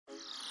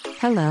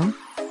Hello.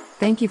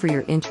 Thank you for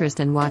your interest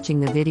in watching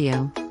the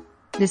video.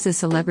 This is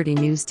Celebrity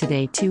News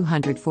Today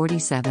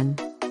 247.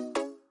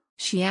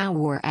 Xiao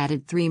War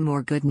added 3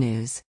 more good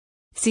news.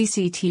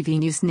 CCTV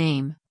News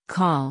name,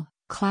 call,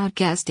 cloud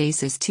guest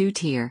aces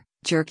 2-tier,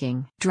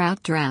 jerking,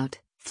 drought,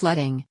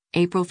 flooding,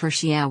 April for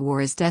Xiao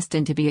War is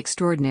destined to be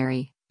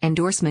extraordinary,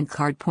 endorsement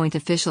card point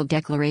official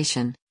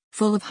declaration,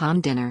 full of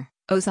Han dinner,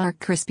 Ozark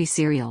crispy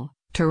cereal,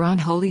 Tiran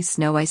Holy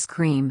Snow ice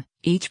cream,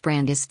 each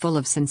brand is full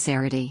of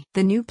sincerity.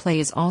 The new play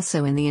is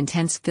also in the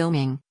intense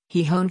filming,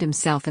 he honed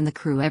himself and the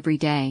crew every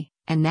day,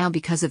 and now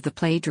because of the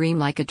play Dream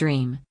Like a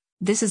Dream.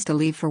 This is to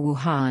leave for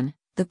Wuhan,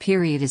 the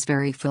period is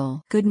very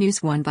full. Good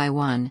news one by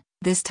one,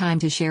 this time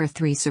to share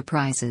 3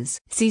 surprises.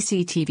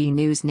 CCTV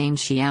News named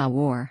Xiao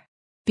War.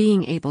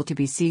 Being able to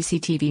be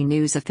CCTV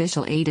News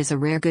official aide is a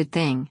rare good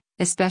thing,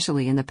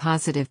 especially in the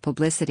positive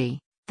publicity.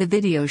 The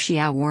video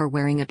Xiao War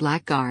wearing a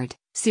black guard,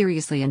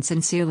 seriously and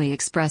sincerely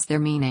express their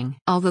meaning.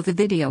 Although the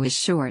video is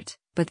short,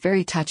 but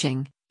very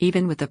touching,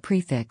 even with the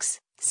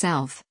prefix,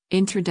 self,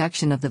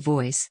 introduction of the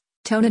voice,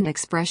 tone and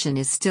expression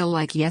is still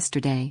like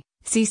yesterday.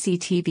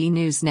 CCTV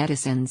News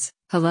netizens,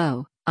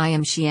 hello, I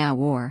am Xiao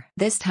War.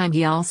 This time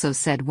he also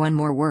said one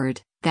more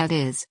word, that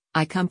is,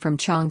 I come from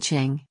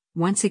Chongqing,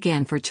 once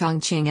again for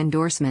Chongqing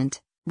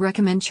endorsement,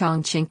 recommend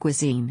Chongqing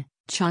cuisine,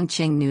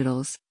 Chongqing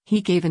noodles,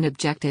 he gave an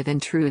objective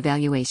and true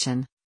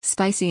evaluation,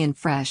 spicy and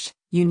fresh,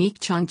 unique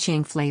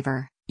Chongqing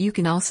flavor. You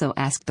can also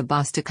ask the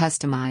boss to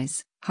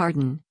customize,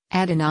 harden,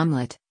 add an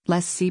omelette,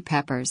 less sea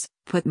peppers,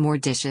 put more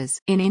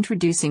dishes. In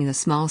introducing the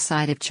small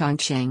side of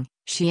Chongqing,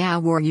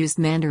 Xiao War used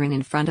Mandarin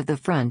in front of the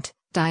front,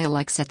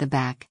 dialects at the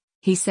back.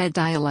 He said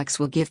dialects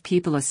will give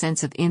people a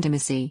sense of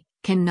intimacy,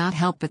 cannot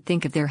help but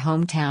think of their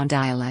hometown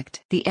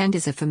dialect. The end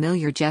is a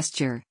familiar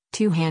gesture,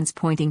 2 hands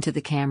pointing to the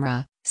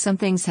camera, some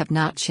things have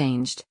not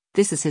changed,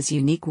 this is his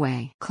unique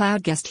way.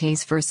 Cloud guest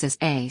Ace vs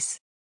Ace.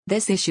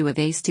 This issue of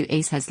Ace to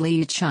Ace has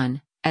Liu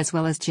Chun, as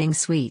well as Jing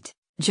Sweet,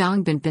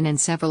 Zhang Binbin and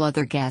several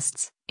other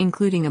guests,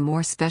 including a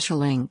more special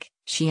link.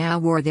 Xiao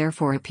War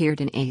therefore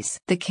appeared in Ace.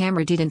 The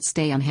camera didn't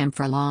stay on him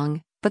for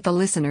long, but the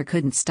listener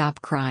couldn't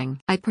stop crying.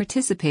 I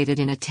participated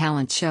in a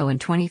talent show in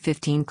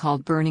 2015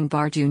 called Burning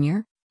Bar Jr.,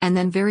 and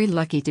then very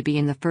lucky to be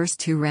in the first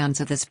 2 rounds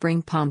of the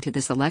Spring Palm to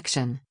this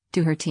election,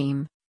 to her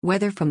team,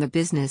 whether from the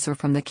business or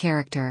from the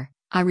character,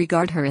 I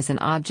regard her as an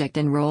object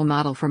and role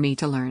model for me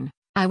to learn.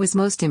 I was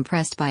most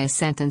impressed by a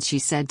sentence she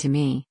said to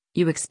me,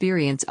 you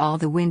experience all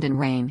the wind and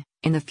rain,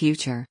 in the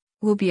future,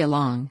 will be a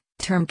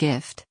long-term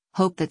gift,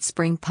 hope that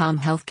Spring Palm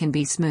health can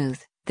be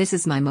smooth, this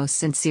is my most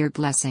sincere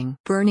blessing.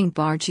 Burning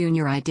Bar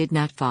Jr. I did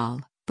not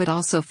fall, but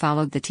also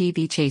followed the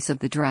TV chase of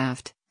the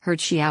draft, heard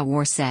Xiao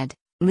War said.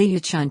 Liu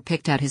Chun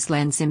picked out his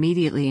lens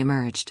immediately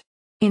emerged.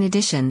 In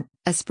addition,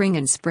 a spring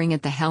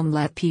at the helm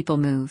let people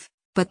move,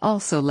 but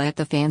also let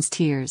the fans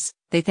tears,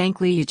 they thank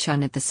Liu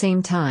Chun at the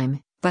same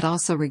time, but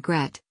also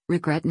regret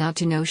not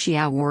to know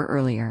Xiao War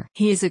earlier.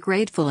 He is a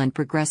grateful and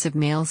progressive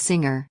male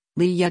singer,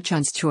 Liu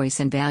Chun's choice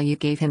and value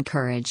gave him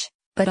courage,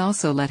 but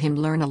also let him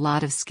learn a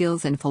lot of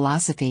skills and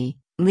philosophy.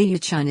 Liu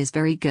Chun is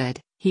very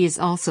good, he is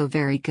also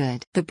very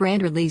good. The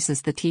brand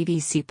releases the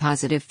TVC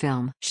positive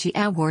film.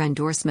 Xiao War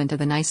endorsement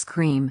of an ice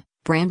cream,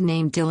 brand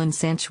name Dylan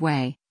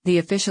Sanshui, the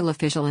official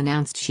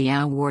announced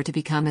Xiao War to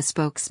become a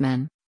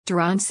spokesman.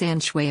 Tiran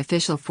Sanshui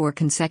official 4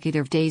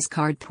 consecutive days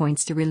card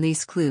points to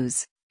release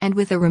clues, and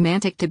with a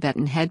romantic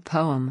Tibetan head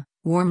poem,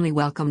 warmly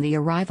welcome the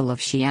arrival of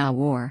Xiao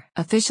War.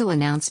 Official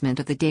announcement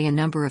of the day. A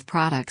number of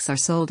products are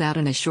sold out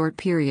in a short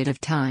period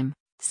of time.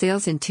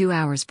 Sales in 2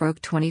 hours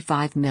broke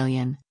 25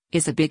 million,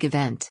 is a big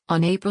event.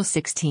 On April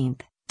 16,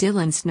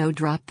 Dylan Snow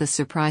dropped the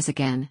surprise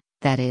again,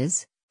 that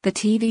is, the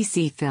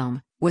TVC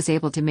film, was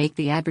able to make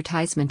the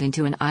advertisement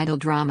into an idol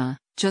drama.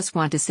 Just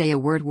want to say a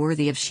word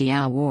worthy of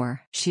Xiao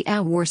War.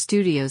 Xiao War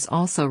Studios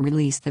also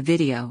released the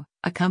video,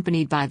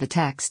 accompanied by the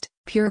text,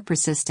 Pure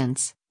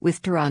Persistence,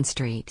 with Tiran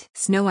Street.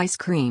 Snow ice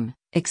cream,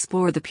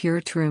 explore the pure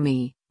true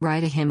me,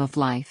 write a hymn of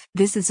life.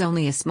 This is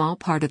only a small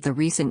part of the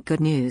recent good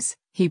news,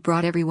 he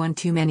brought everyone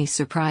too many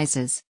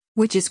surprises,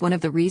 which is one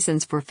of the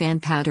reasons for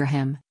fan powder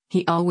him.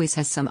 He always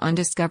has some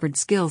undiscovered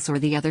skills or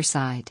the other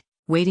side,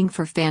 waiting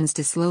for fans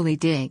to slowly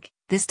dig.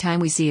 This time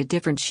we see a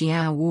different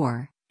Xiao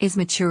War, is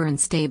mature and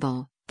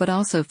stable, but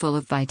also full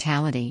of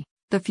vitality.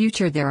 The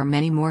future, there are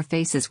many more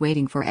faces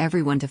waiting for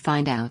everyone to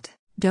find out.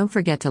 Don't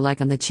forget to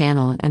like on the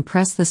channel and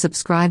press the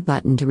subscribe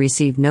button to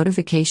receive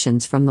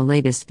notifications from the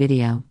latest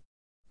video.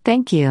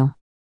 Thank you.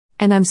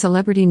 And I'm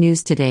Celebrity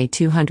News Today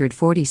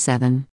 247.